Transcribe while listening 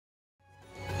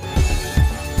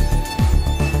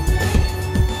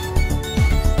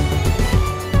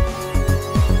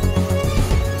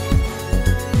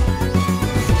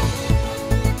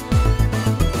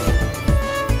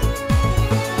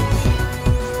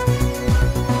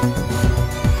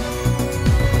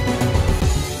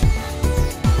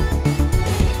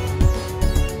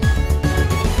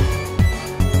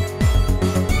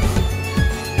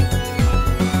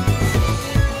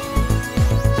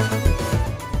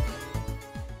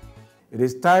It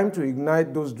is time to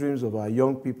ignite those dreams of our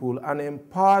young people and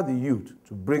empower the youth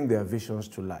to bring their visions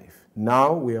to life.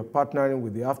 Now, we are partnering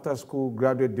with the After School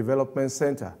Graduate Development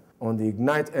Center on the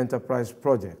Ignite Enterprise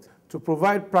project to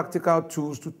provide practical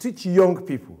tools to teach young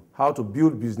people how to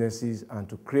build businesses and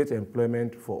to create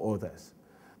employment for others.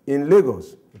 In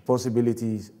Lagos, the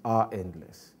possibilities are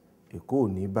endless. Èkó ò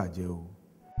ní bàjẹ́ o.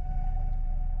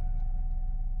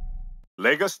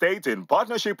 Lagos State, in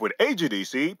partnership with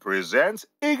AGDC, presents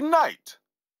Ignite,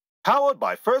 powered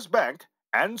by First Bank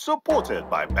and supported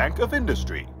by Bank of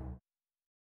Industry.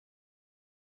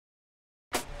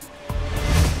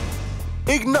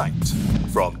 Ignite,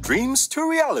 from dreams to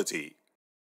reality.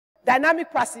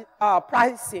 Dynamic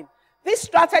pricing. This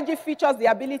strategy features the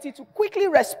ability to quickly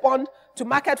respond to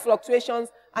market fluctuations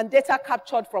and data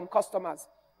captured from customers.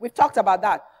 We've talked about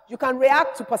that. You can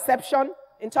react to perception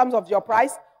in terms of your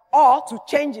price or to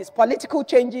changes, political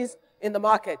changes in the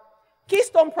market.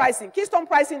 Keystone pricing. Keystone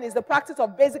pricing is the practice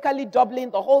of basically doubling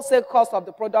the wholesale cost of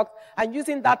the product and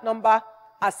using that number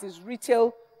as its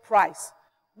retail price.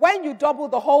 When you double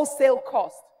the wholesale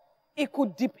cost,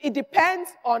 it depends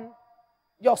on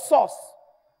your source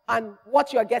and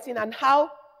what you're getting and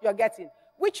how you're getting,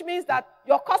 which means that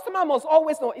your customer must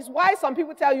always know. It's why some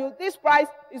people tell you this price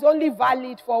is only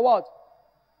valid for what?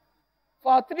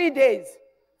 For 3 days,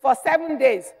 for 7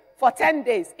 days, for 10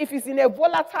 days. If it's in a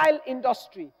volatile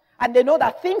industry and they know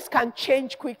that things can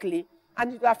change quickly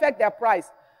and it will affect their price.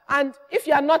 And if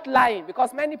you are not lying,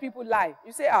 because many people lie,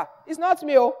 you say, it's not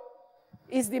me,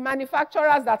 it's the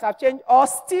manufacturers that have changed, or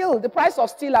steel, the price of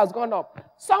steel has gone up.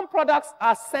 Some products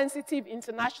are sensitive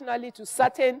internationally to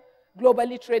certain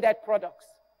globally traded products.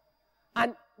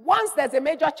 And once there's a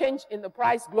major change in the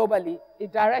price globally,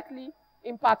 it directly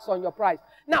impacts on your price.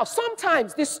 Now,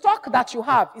 sometimes the stock that you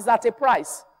have is at a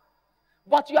price,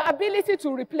 but your ability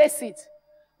to replace it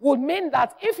would mean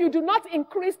that if you do not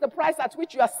increase the price at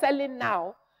which you are selling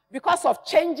now, because of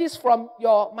changes from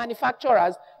your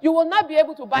manufacturers, you will not be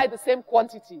able to buy the same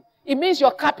quantity. It means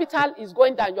your capital is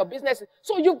going down, your business.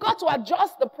 So you've got to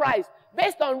adjust the price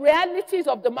based on realities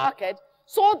of the market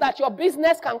so that your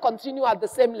business can continue at the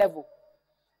same level.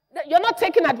 You're not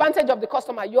taking advantage of the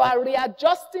customer. You are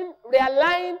readjusting,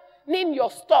 realigning your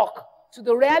stock to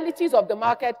the realities of the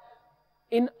market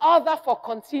in order for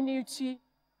continuity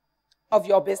of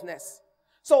your business.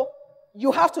 So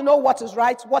you have to know what is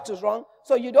right, what is wrong,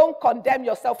 so you don't condemn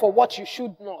yourself for what you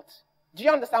should not. Do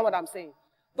you understand what I'm saying?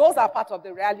 Those are part of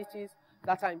the realities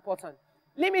that are important.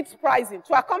 Limit pricing.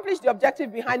 To accomplish the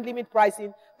objective behind limit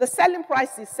pricing, the selling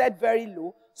price is set very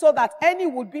low so that any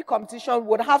would-be competition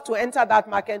would have to enter that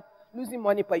market losing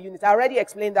money per unit. I already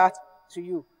explained that to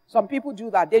you. Some people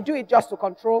do that. They do it just to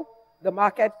control the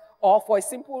market or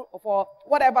for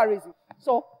whatever reason.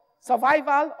 So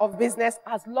survival of business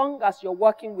as long as you're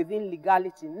working within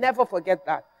legality. Never forget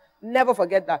that. Never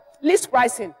forget that. List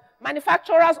pricing.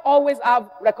 Manufacturers always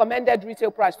have recommended retail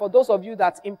price for those of you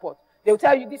that import. They'll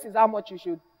tell you this is how much you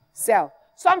should sell.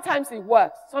 Sometimes it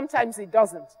works, sometimes it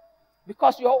doesn't.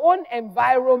 Because your own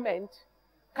environment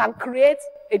can create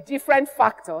a different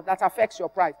factor that affects your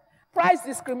price. Price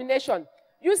discrimination.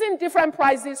 Using different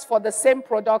prices for the same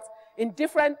product in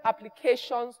different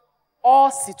applications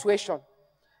or situations.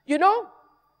 You know,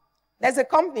 there's a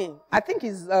company, I think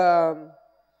it's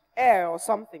Air or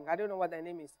something, I don't know what their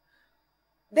name is.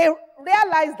 They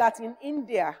realized that in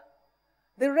India,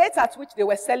 the rate at which they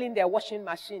were selling their washing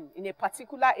machine in a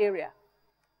particular area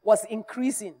was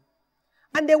increasing.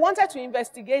 And they wanted to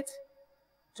investigate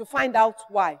to find out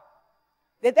why.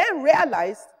 They then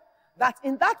realized that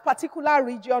in that particular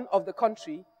region of the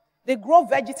country, they grow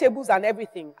vegetables and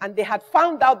everything, and they had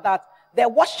found out that their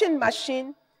washing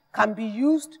machine can be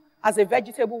used as a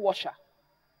vegetable washer.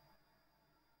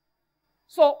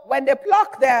 So when they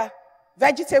pluck their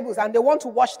vegetables and they want to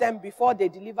wash them before they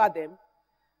deliver them,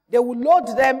 they will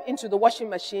load them into the washing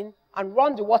machine and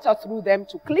run the water through them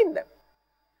to clean them.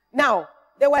 Now,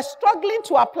 they were struggling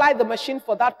to apply the machine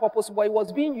for that purpose, but it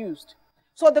was being used.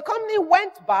 So the company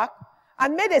went back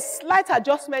and made a slight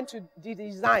adjustment to the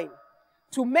design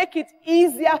to make it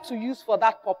easier to use for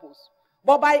that purpose.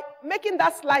 But by making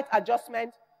that slight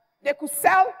adjustment, they could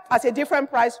sell at a different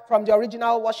price from the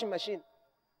original washing machine.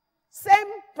 Same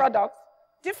product,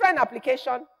 different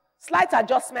application, slight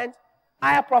adjustment,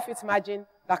 higher profit margin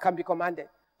that can be commanded.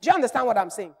 Do you understand what I'm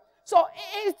saying? So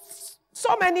it's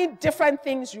so many different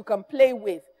things you can play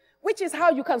with, which is how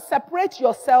you can separate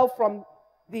yourself from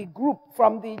the group,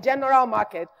 from the general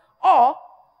market, or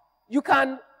you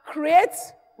can create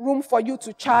room for you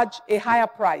to charge a higher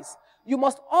price. You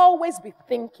must always be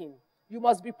thinking. You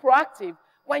must be proactive.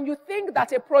 When you think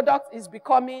that a product is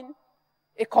becoming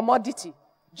a commodity,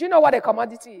 Do you know what a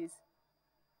commodity is?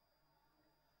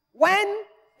 When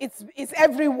it's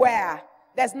everywhere,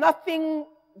 there's nothing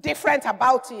different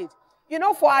about it. You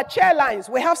know, for our chair lines,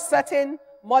 we have certain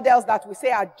models that we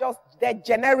say are just, they're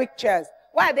generic chairs.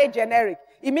 Why are they generic?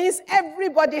 It means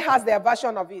everybody has their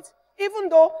version of it. Even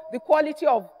though the quality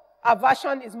of our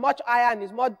version is much higher and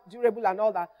is more durable and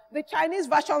all that, the Chinese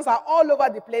versions are all over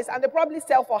the place and they probably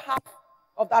sell for half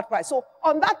of that price. So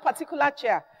on that particular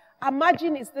chair, our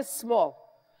margin is this small.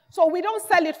 So we don't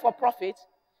sell it for profit.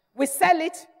 We sell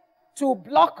it to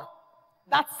block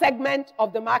that segment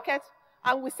of the market,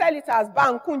 and we sell it as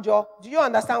Bankunjo. Do you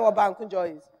understand what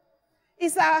Bankunjo is?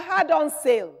 It's a hard-on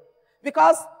sale,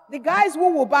 because the guys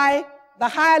who will buy the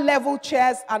higher level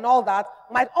chairs and all that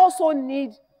might also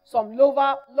need some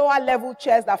lower level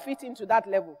chairs that fit into that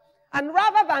level. And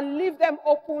rather than leave them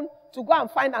open to go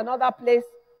and find another place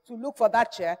to look for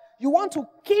that chair, you want to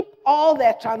keep all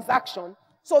their transactions.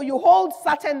 So you hold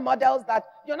certain models that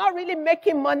you're not really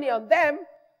making money on them,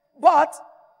 but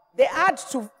they add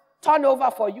to turnover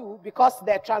for you because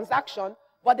they're transaction,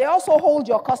 but they also hold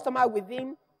your customer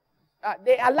within,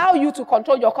 they allow you to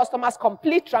control your customer's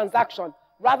complete transaction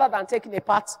rather than taking a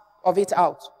part of it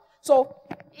out. So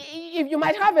if you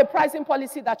might have a pricing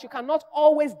policy that you cannot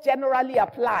always generally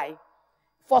apply,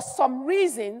 for some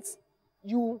reasons,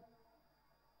 you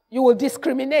will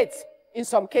discriminate in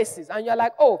some cases. And you're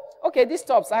like, oh, okay, these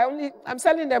tops, I'm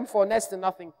selling them for next to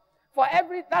nothing.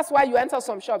 That's why you enter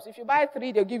some shops. If you buy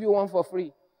 3, they'll give you 1 for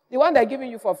free. The one they're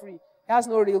giving you for free has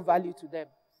no real value to them.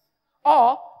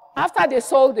 Or, after they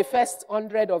sold the first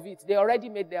 100 of it, they already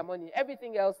made their money.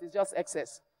 Everything else is just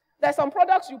excess. There's some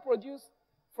products you produce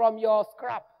from your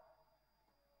scrap.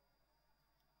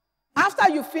 After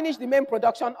you finish the main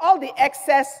production, all the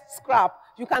excess scrap,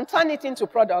 you can turn it into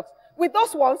products. With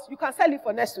those ones, you can sell it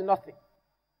for next to nothing.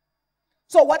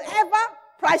 So whatever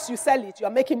price you sell it, you're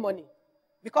making money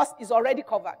because it's already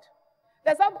covered.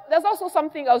 There's also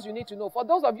something else you need to know. For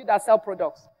those of you that sell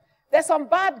products, there's some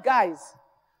bad guys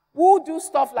who do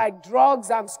stuff like drugs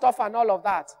and stuff and all of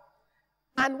that.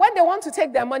 And when they want to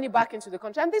take their money back into the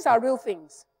country, and these are real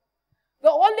things,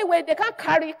 the only way, they can't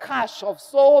carry cash of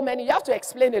so many. You have to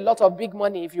explain a lot of big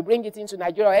money if you bring it into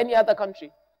Nigeria or any other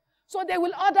country. So they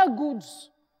will order goods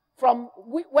from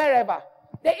wherever.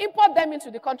 They import them into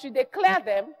the country, they clear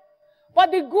them,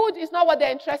 but the good is not what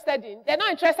they're interested in. They're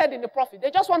not interested in the profit.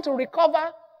 They just want to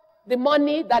recover the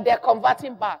money that they're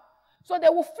converting back. So they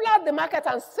will flood the market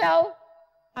and sell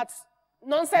at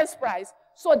nonsense price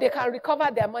so they can recover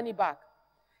their money back.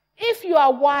 If you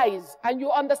are wise and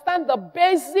you understand the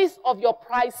basis of your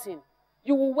pricing,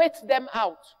 you will wait them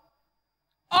out.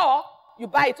 Or you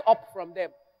buy it up from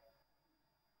them.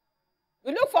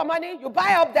 You look for money, you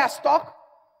buy up their stock,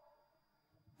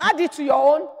 add it to your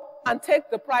own, and take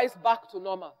the price back to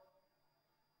normal.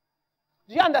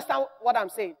 Do you understand what I'm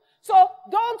saying? So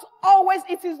don't always,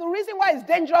 it is the reason why it's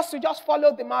dangerous to just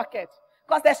follow the market.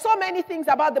 Because there's so many things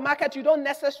about the market you don't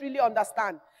necessarily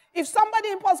understand. If somebody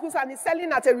imports goods and is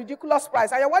selling at a ridiculous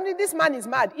price, and you're wondering, this man is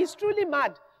mad, he's truly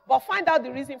mad, but find out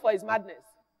the reason for his madness.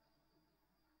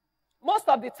 Most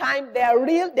of the time,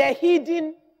 they're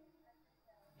hidden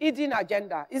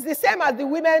agenda. It's the same as the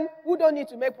women who don't need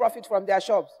to make profit from their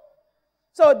shops.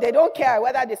 So they don't care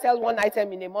whether they sell 1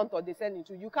 item in a month or they sell in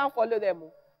 2. You can't follow them.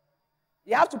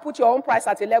 You have to put your own price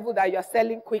at a level that you're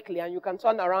selling quickly and you can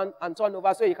turn around and turn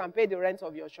over so you can pay the rent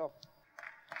of your shop.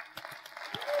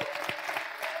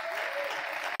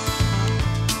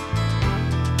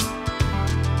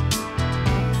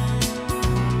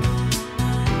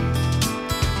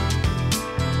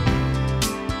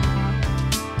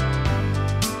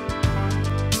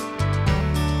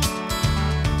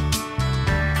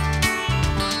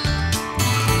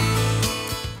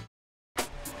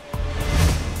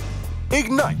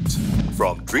 Ignite,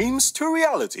 from dreams to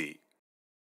reality.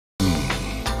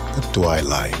 What do I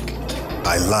like?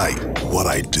 I like what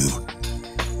I do.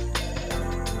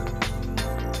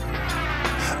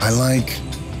 I like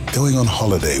going on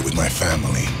holiday with my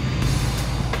family.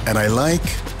 And I like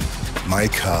my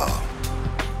car.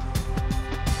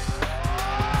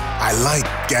 I like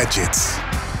gadgets.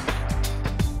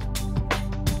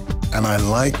 And I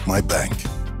like my bank.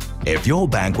 If your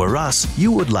bank were us,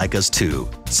 you would like us too.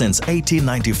 Since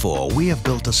 1894, we have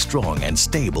built a strong and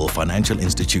stable financial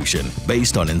institution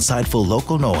based on insightful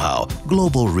local know-how,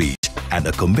 global reach, and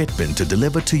a commitment to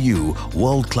deliver to you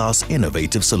world-class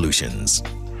innovative solutions.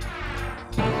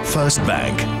 First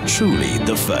Bank, truly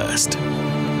the first.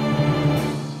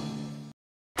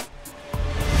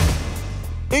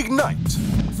 Ignite,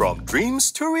 from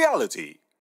dreams to reality.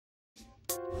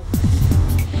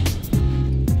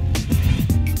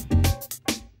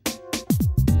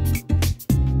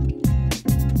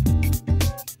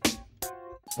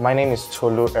 My name is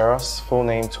Tolu Eros, full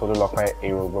name Tolu Lokwe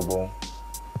Erogobo.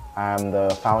 I'm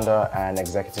the founder and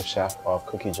executive chef of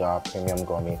Cookie Jar Premium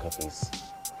Gourmet Cookies.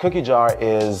 Cookie Jar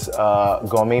is a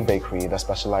gourmet bakery that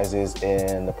specializes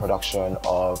in the production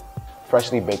of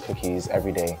freshly baked cookies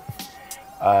every day.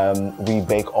 We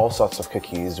bake all sorts of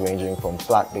cookies, ranging from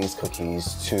flat-based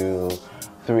cookies to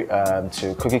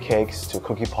cookie cakes, to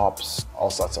cookie pops, all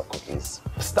sorts of cookies.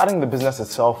 Starting the business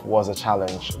itself was a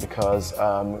challenge because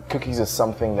cookies is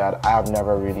something that I have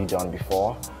never really done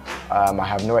before. I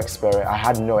had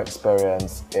no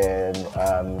experience in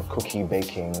cookie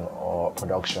baking or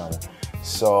production.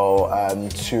 So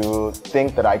to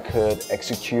think that I could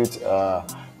execute a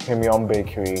premium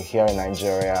bakery here in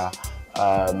Nigeria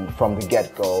from the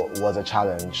get-go was a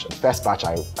challenge. The first batch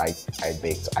I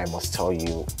baked, I must tell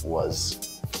you, was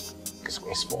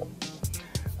disgraceful.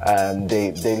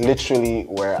 They literally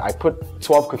I put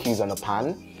 12 cookies on a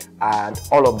pan, and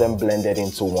all of them blended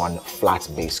into one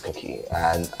flat-based cookie.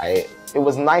 And it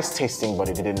was nice tasting, but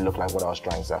it didn't look like what I was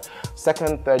trying to.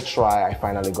 Second, third try, I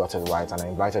finally got it right, and I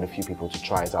invited a few people to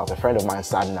try it out. A friend of mine,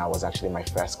 Sadna, was actually my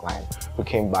first client who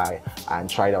came by and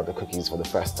tried out the cookies for the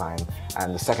first time,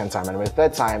 and the second time. And the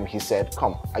third time, he said,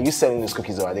 "Come, are you selling these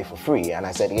cookies or are they for free?" And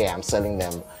I said, "Yeah, I'm selling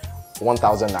them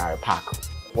 1,000 naira a pack."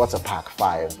 What's a pack?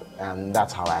 5. And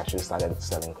that's how I actually started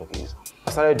selling cookies.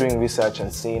 I started doing research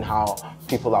and seeing how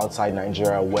people outside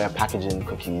Nigeria were packaging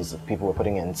cookies. People were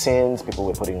putting in tins, people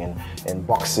were putting in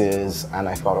boxes, and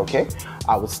I thought, okay,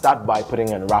 I would start by putting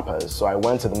in wrappers. So I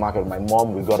went to the market with my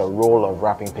mom, we got a roll of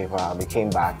wrapping paper, and we came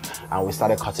back and we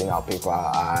started cutting out paper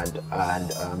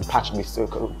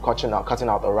cutting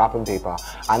out the wrapping paper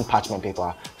and parchment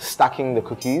paper, stacking the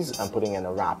cookies and putting in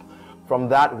a wrap. From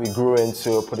that, we grew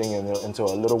into putting into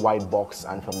a little white box,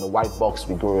 and from the white box,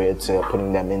 we grew into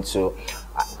putting them into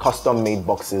custom-made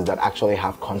boxes that actually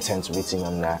have content written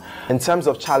on there. In terms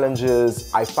of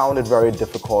challenges, I found it very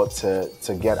difficult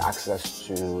to get access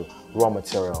to raw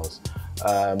materials.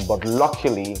 But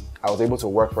luckily, I was able to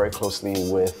work very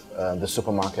closely with the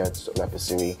supermarket,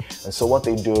 Lepisiri. And so what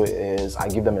they do is I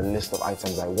give them a list of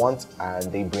items I want,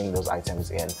 and they bring those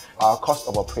items in. Our cost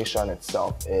of operation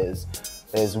itself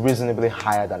is reasonably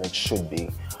higher than it should be.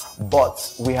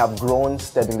 But we have grown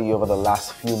steadily over the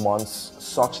last few months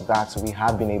such that we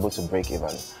have been able to break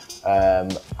even.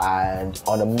 And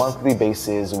on a monthly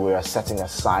basis, we are setting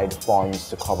aside funds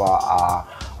to cover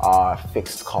our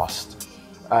fixed cost.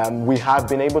 We have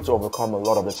been able to overcome a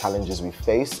lot of the challenges we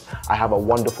faced. I have a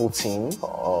wonderful team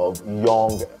of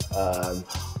young,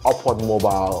 upward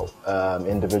mobile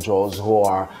individuals who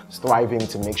are striving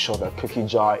to make sure that Cookie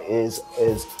Jar is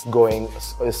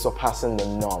surpassing the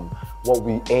norm. What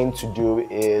we aim to do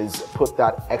is put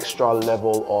that extra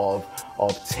level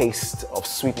of taste, of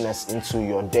sweetness into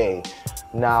your day.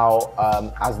 Now,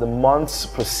 as the months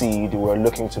proceed, we're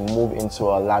looking to move into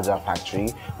a larger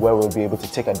factory where we'll be able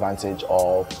to take advantage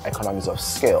of economies of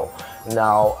scale.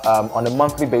 Now, on a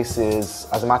monthly basis,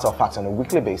 as a matter of fact, on a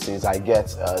weekly basis, I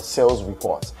get a sales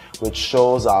report which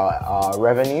shows our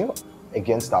revenue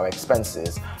against our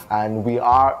expenses, and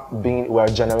we're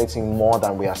generating more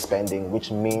than we are spending,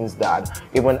 which means that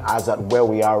even as at where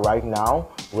we are right now,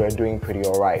 we're doing pretty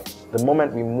all right. The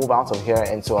moment we move out of here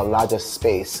into a larger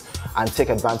space and take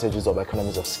advantages of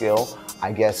economies of scale,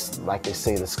 I guess, like they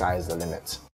say, the sky is the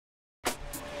limit.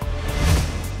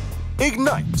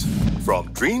 Ignite,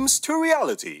 from dreams to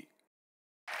reality.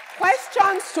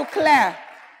 Questions to Claire.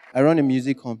 I run a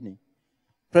music company.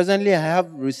 Presently, I have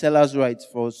resellers' rights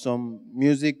for some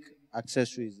music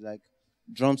accessories like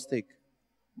drumstick,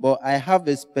 but I have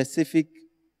a specific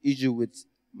issue with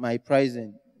my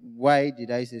pricing. Why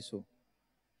did I say so?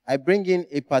 I bring in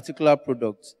a particular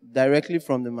product directly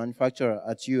from the manufacturer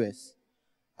at US,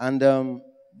 and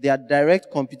their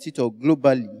direct competitor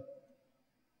globally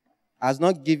has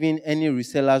not given any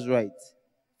resellers' rights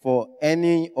for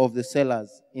any of the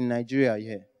sellers in Nigeria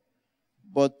here.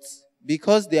 But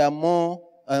because they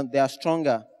are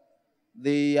stronger,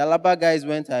 the Alaba guys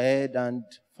went ahead and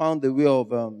found a way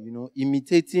of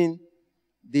imitating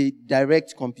the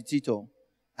direct competitor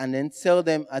and then sell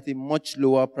them at a much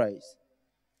lower price.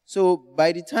 So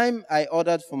by the time I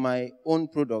ordered for my own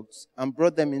products and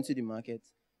brought them into the market,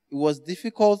 it was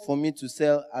difficult for me to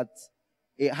sell at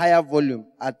a higher volume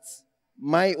at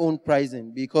my own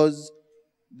pricing because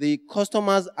the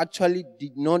customers actually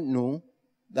did not know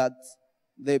that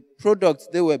the products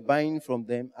they were buying from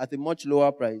them at a much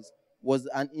lower price was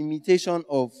an imitation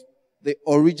of the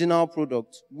original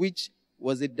product, which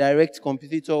was a direct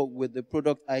competitor with the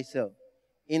product I sell.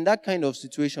 In that kind of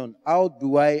situation, how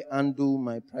do I undo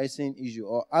my pricing issue,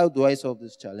 or how do I solve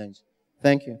this challenge?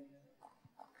 Thank you.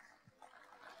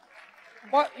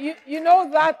 But you know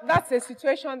that's a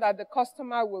situation that the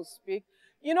customer will speak.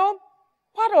 You know,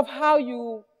 part of how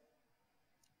you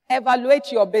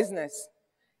evaluate your business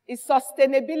is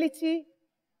sustainability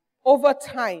over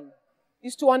time,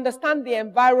 is to understand the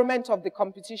environment of the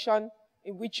competition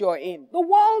in which you're in. The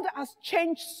world has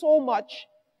changed so much,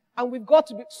 and we've got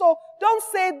to be, so don't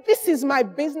say this is my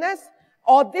business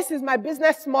or this is my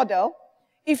business model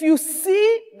if you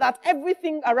see that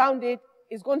everything around it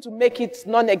is going to make it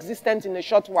non-existent in a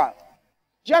short while.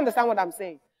 Do you understand what I'm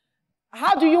saying?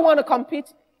 How do you want to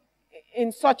compete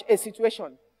in such a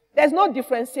situation? There's no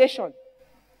differentiation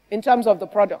in terms of the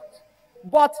product.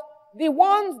 But the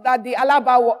ones that the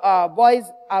Alaba boys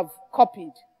have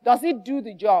copied, does it do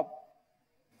the job?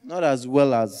 Not as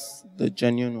well as the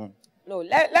genuine one. No,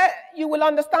 you will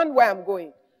understand where I'm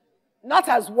going. Not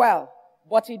as well,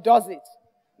 but it does it.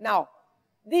 Now,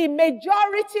 the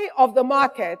majority of the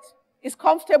market is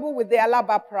comfortable with the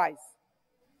Alaba price.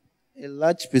 A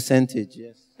large percentage,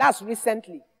 yes. That's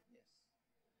recently.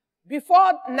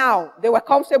 Before now, they were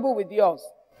comfortable with yours.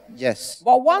 Yes.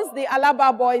 But once the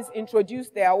Alaba boys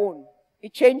introduced their own,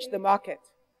 it changed the market.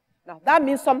 Now, that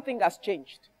means something has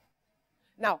changed.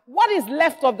 Now, what is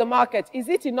left of the market? Is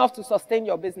it enough to sustain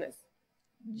your business?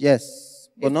 Yes,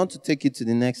 but not to take it to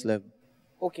the next level.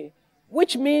 Okay.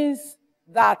 Which means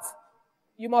that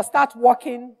you must start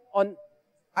working on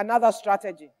another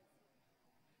strategy.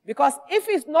 Because if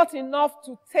it's not enough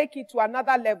to take it to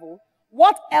another level,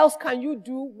 what else can you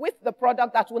do with the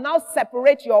product that will now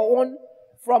separate your own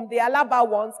from the Alaba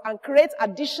ones and create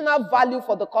additional value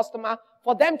for the customer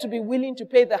for them to be willing to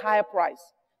pay the higher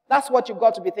price? That's what you've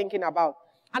got to be thinking about.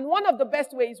 And one of the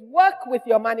best ways, work with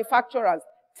your manufacturers,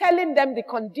 telling them the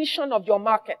condition of your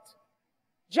market.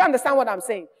 Do you understand what I'm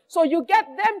saying? So you get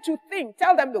them to think,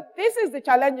 tell them, look, this is the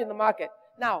challenge in the market.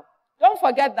 Now, don't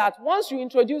forget that once you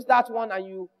introduce that one and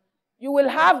you will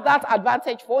have that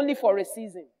advantage only for a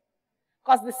season.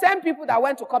 Because the same people that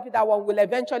went to copy that one will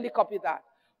eventually copy that.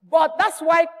 But that's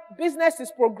why business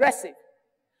is progressive.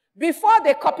 Before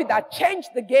they copy that, change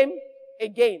the game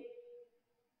again.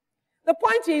 The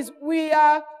point is, we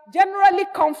are generally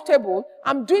comfortable.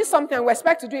 I'm doing something and we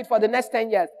expect to do it for the next 10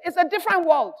 years. It's a different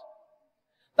world.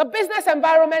 The business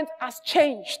environment has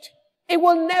changed. It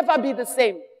will never be the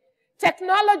same.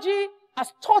 Technology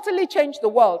has totally changed the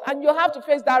world, and you have to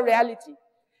face that reality.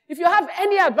 If you have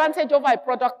any advantage over a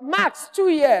product, max 2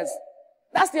 years.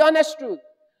 That's the honest truth.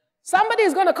 Somebody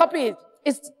is going to copy it.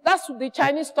 That's the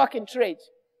Chinese stock in trade.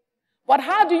 But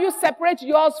how do you separate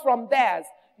yours from theirs?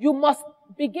 You must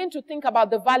begin to think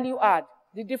about the value add,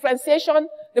 the differentiation,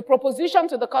 the proposition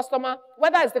to the customer,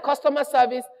 whether it's the customer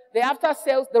service, the after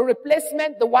sales, the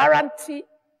replacement, the warranty.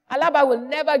 Alaba will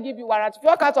never give you warranty. If you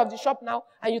walk out of the shop now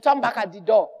and you turn back at the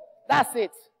door, that's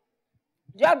it.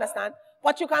 Do you understand?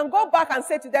 But you can go back and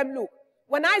say to them, look,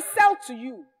 when I sell to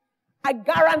you, I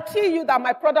guarantee you that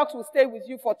my product will stay with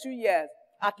you for 2 years,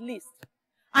 at least.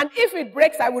 And if it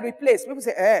breaks, I will replace. People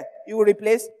say, you will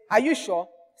replace? Are you sure?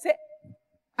 Say,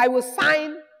 I will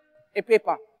sign a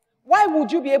paper. Why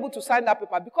would you be able to sign that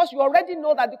paper? Because you already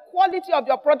know that the quality of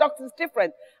your product is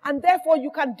different, and therefore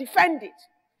you can defend it.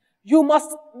 You must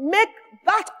make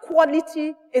that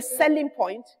quality a selling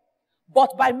point,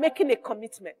 but by making a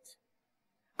commitment.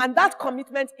 And that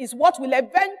commitment is what will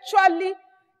eventually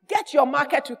get your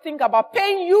market to think about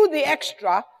paying you the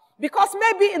extra, because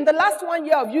maybe in the last 1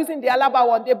 year of using the Alaba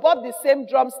one, they bought the same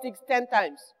drumsticks 10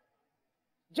 times.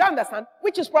 Do you understand?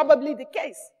 Which is probably the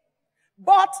case.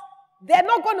 But they're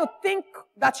not going to think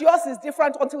that yours is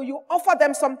different until you offer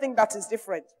them something that is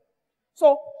different.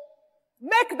 So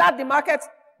make that the market.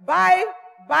 Buy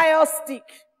BioStick.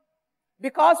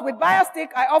 Because with BioStick,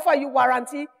 I offer you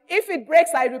warranty. If it breaks,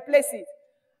 I replace it.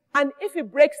 And if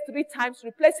it breaks 3 times,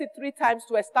 replace it 3 times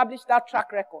to establish that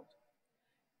track record.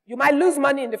 You might lose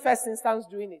money in the first instance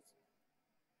doing it.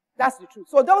 That's the truth.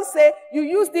 So don't say you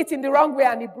used it in the wrong way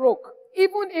and it broke.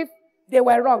 Even if they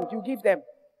were wrong, you give them.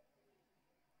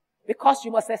 Because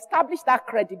you must establish that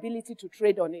credibility to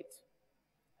trade on it.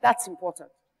 That's important.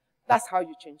 That's how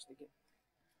you change the game.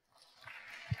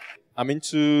 I'm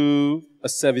into a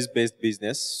service-based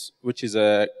business, which is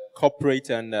a corporate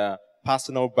and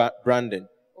personal branding.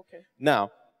 Okay. Now,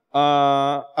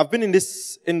 I've been in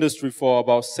this industry for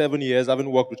about 7 years. I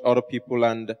haven't worked with other people,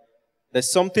 and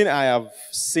there's something I have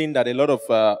seen that a lot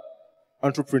of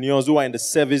entrepreneurs who are in the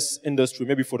service industry,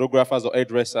 maybe photographers or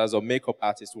hairdressers or makeup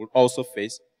artists, will also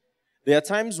face. There are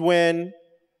times when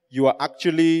you are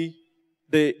actually,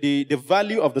 the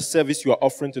value of the service you are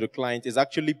offering to the client is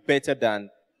actually better than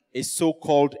a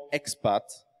so-called expert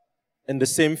in the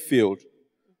same field.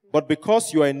 But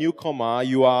because you are a newcomer,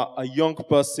 you are a young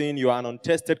person, you are an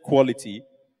untested quality,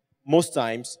 most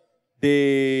times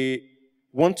they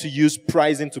want to use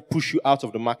pricing to push you out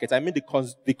of the market. I mean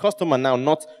the customer now,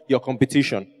 not your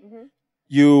competition. Mm-hmm.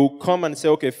 You come and say,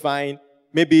 okay, fine,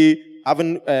 maybe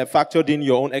haven't factored in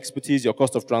your own expertise, your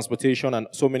cost of transportation, and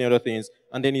so many other things.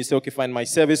 And then you say, okay, fine, my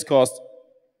service cost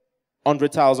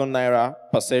 100,000 naira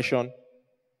per session.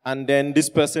 And then this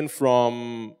person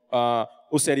from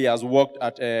who said he has worked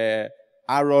at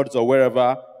Harrods or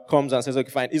wherever comes and says,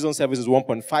 okay, fine, his own service is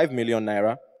 1.5 million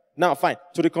naira. Now, fine,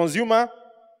 to the consumer,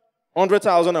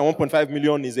 100,000 and 1.5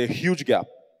 million is a huge gap.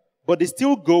 But they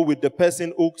still go with the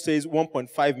person who says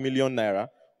 1.5 million naira,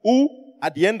 who,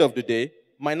 at the end of the day,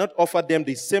 might not offer them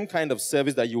the same kind of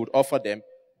service that you would offer them,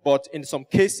 but in some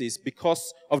cases,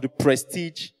 because of the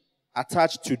prestige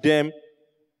attached to them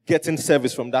getting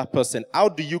service from that person, how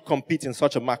do you compete in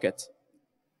such a market?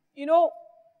 You know,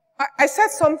 I said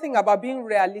something about being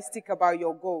realistic about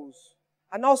your goals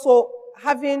and also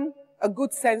having a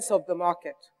good sense of the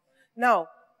market. Now,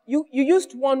 you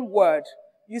used one word.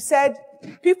 You said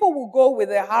people will go with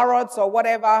the Harrods or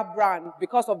whatever brand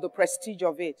because of the prestige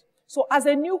of it. So as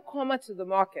a newcomer to the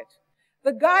market,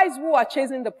 the guys who are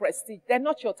chasing the prestige, they're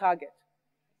not your target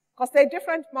because they're a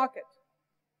different market.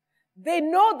 They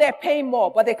know they're paying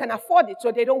more, but they can afford it,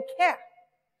 so they don't care.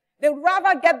 They would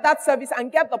rather get that service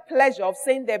and get the pleasure of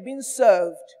saying they're being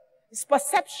served. It's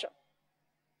perception.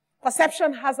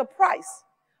 Perception has a price,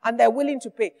 and they're willing to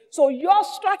pay. So your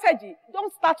strategy,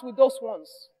 don't start with those ones.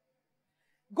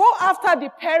 Go after the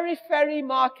periphery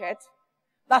market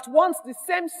that wants the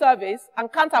same service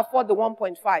and can't afford the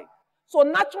 1.5. So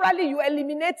naturally, you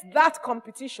eliminate that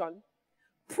competition,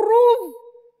 prove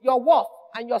your worth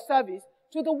and your service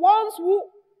to the ones who,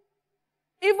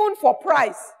 even for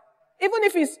price, even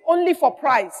if it's only for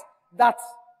price, that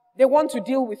they want to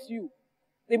deal with you.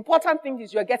 The important thing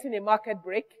is you're getting a market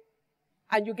break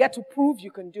and you get to prove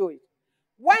you can do it.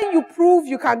 When you prove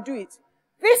you can do it,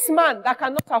 this man that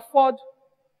cannot afford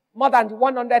more than the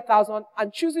 100,000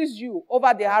 and chooses you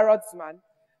over the Harrods man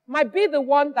might be the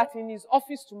one that in his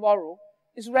office tomorrow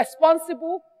is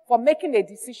responsible for making a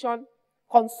decision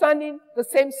concerning the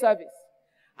same service.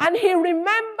 And he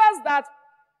remembers that,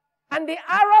 and the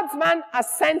Harrods man has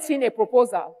sent in a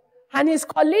proposal, and his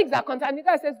colleagues are contacting. The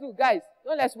guy says, look, guys,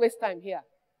 don't let's waste time here.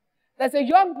 There's a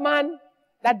young man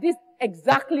that did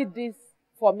exactly this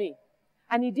for me,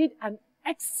 and he did an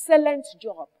excellent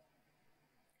job.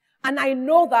 And I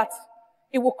know that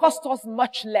it will cost us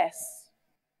much less.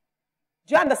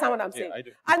 Do you understand what I'm saying? I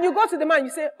do. And you go to the man, you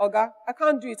say, Oga, I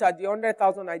can't do it at the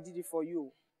 100,000 I did it for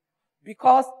you.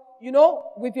 Because, you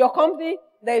know, with your company,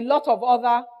 there are a lot of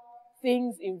other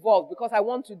things involved because I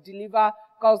want to deliver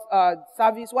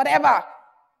service, whatever.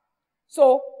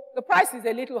 So the price is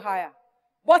a little higher.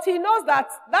 But he knows that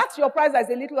that's your price that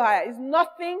is a little higher. It's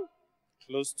nothing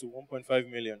Close to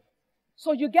 1.5 million.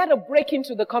 So you get a break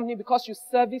into the company because you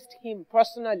serviced him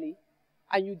personally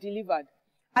and you delivered.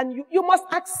 And you must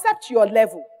accept your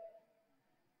level.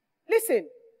 Listen,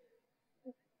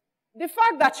 the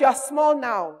fact that you are small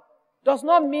now does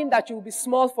not mean that you will be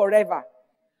small forever.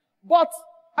 But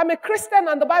I'm a Christian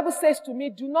and the Bible says to me,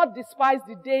 do not despise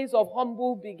the days of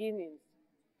humble beginnings.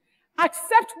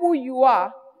 Accept who you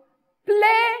are.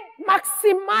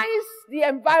 Maximize the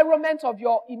environment of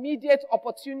your immediate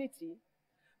opportunity.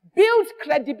 Build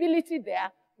credibility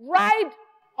there. Ride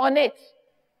on it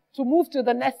to move to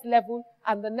the next level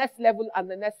and the next level and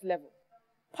the next level.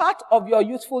 Part of your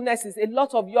youthfulness is a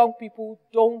lot of young people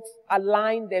don't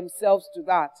align themselves to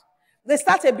that. They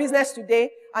start a business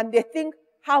today and they think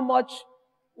how much,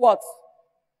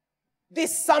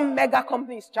 some mega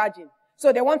company is charging.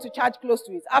 So they want to charge close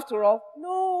to it. After all,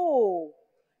 no.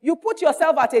 You put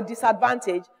yourself at a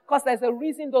disadvantage because there's a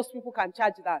reason those people can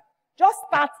charge that. Just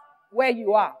start where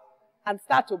you are and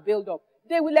start to build up.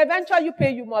 They will eventually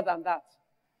pay you more than that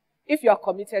if you are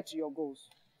committed to your goals.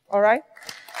 All right?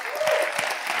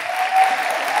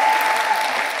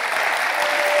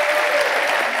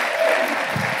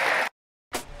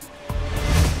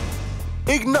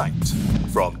 Ignite,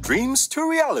 from dreams to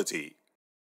reality.